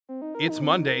It's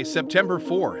Monday, September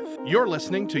 4th. You're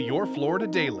listening to Your Florida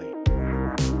Daily.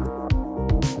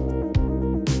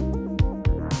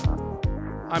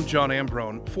 I'm John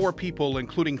Ambrone. 4 people,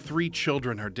 including 3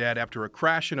 children, are dead after a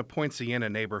crash in a Poinciana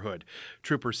neighborhood.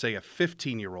 Troopers say a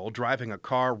 15-year-old driving a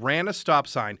car ran a stop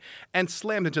sign and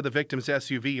slammed into the victim's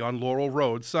SUV on Laurel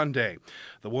Road Sunday.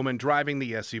 The woman driving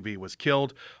the SUV was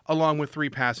killed, along with 3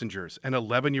 passengers, an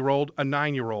 11-year-old, a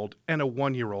 9-year-old, and a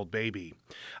 1-year-old baby.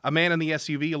 A man in the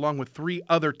SUV, along with 3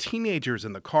 other teenagers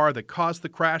in the car that caused the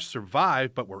crash,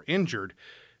 survived but were injured.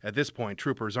 At this point,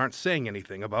 troopers aren't saying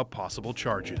anything about possible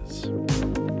charges.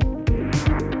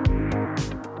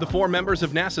 The 4 members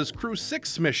of NASA's Crew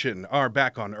 6 mission are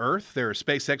back on Earth. Their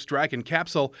SpaceX Dragon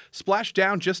capsule splashed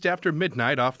down just after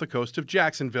midnight off the coast of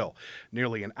Jacksonville.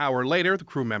 Nearly an hour later, the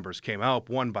crew members came out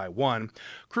one by one.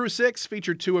 Crew 6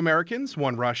 featured 2 Americans,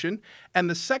 1 Russian, and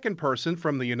the second person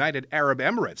from the United Arab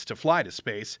Emirates to fly to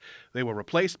space. They were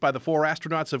replaced by the 4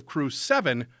 astronauts of Crew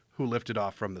 7, who lifted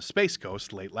off from the Space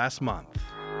Coast late last month.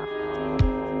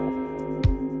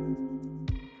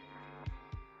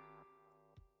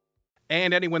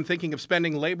 And anyone thinking of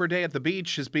spending Labor Day at the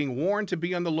beach is being warned to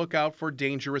be on the lookout for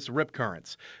dangerous rip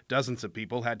currents. Dozens of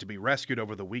people had to be rescued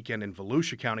over the weekend in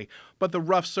Volusia County, but the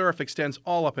rough surf extends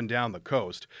all up and down the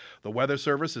coast. The Weather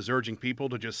Service is urging people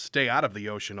to just stay out of the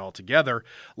ocean altogether.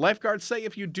 Lifeguards say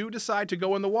if you do decide to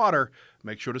go in the water,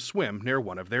 make sure to swim near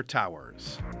one of their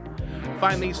towers.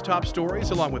 Find these top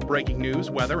stories along with breaking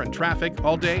news, weather, and traffic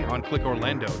all day on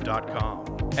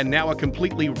clickorlando.com. And now a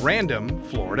completely random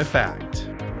Florida fact.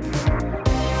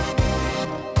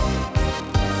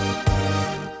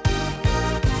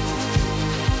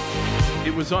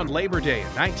 It was on Labor Day in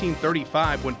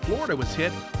 1935 when Florida was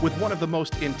hit with one of the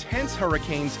most intense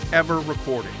hurricanes ever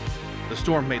recorded. The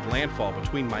storm made landfall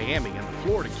between Miami and the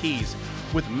Florida Keys,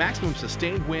 with maximum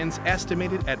sustained winds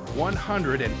estimated at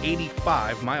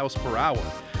 185 miles per hour.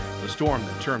 The storm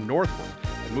then turned northward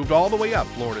and moved all the way up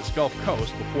Florida's Gulf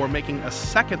Coast before making a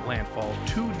second landfall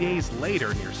 2 days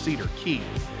later near Cedar Key.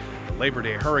 The Labor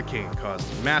Day hurricane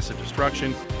caused massive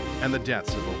destruction and the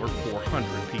deaths of over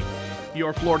 400 people.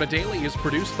 Your Florida Daily is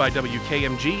produced by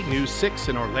WKMG News 6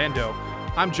 in Orlando.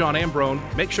 I'm John Ambrone.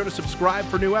 Make sure to subscribe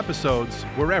for new episodes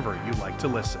wherever you like to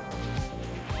listen.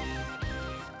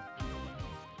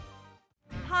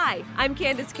 Hi, I'm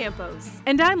Candace Campos.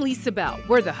 And I'm Lisa Bell.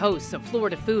 We're the hosts of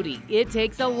Florida Foodie. It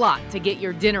takes a lot to get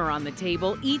your dinner on the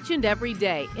table each and every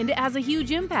day, and it has a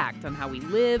huge impact on how we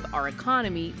live, our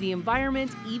economy, the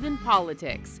environment, even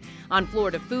politics. On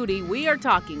Florida Foodie, we are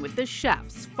talking with the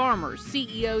chefs, farmers,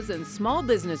 CEOs, and small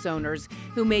business owners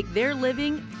who make their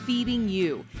living feeding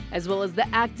you, as well as the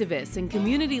activists and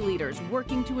community leaders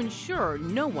working to ensure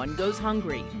no one goes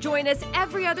hungry. Join us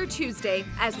every other Tuesday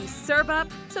as we serve up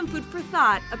some food for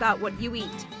thought about what you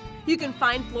eat. You can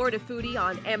find Florida Foodie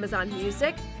on Amazon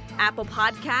Music, Apple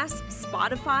Podcasts,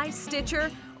 Spotify, Stitcher,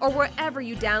 or wherever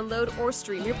you download or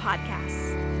stream your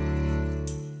podcasts.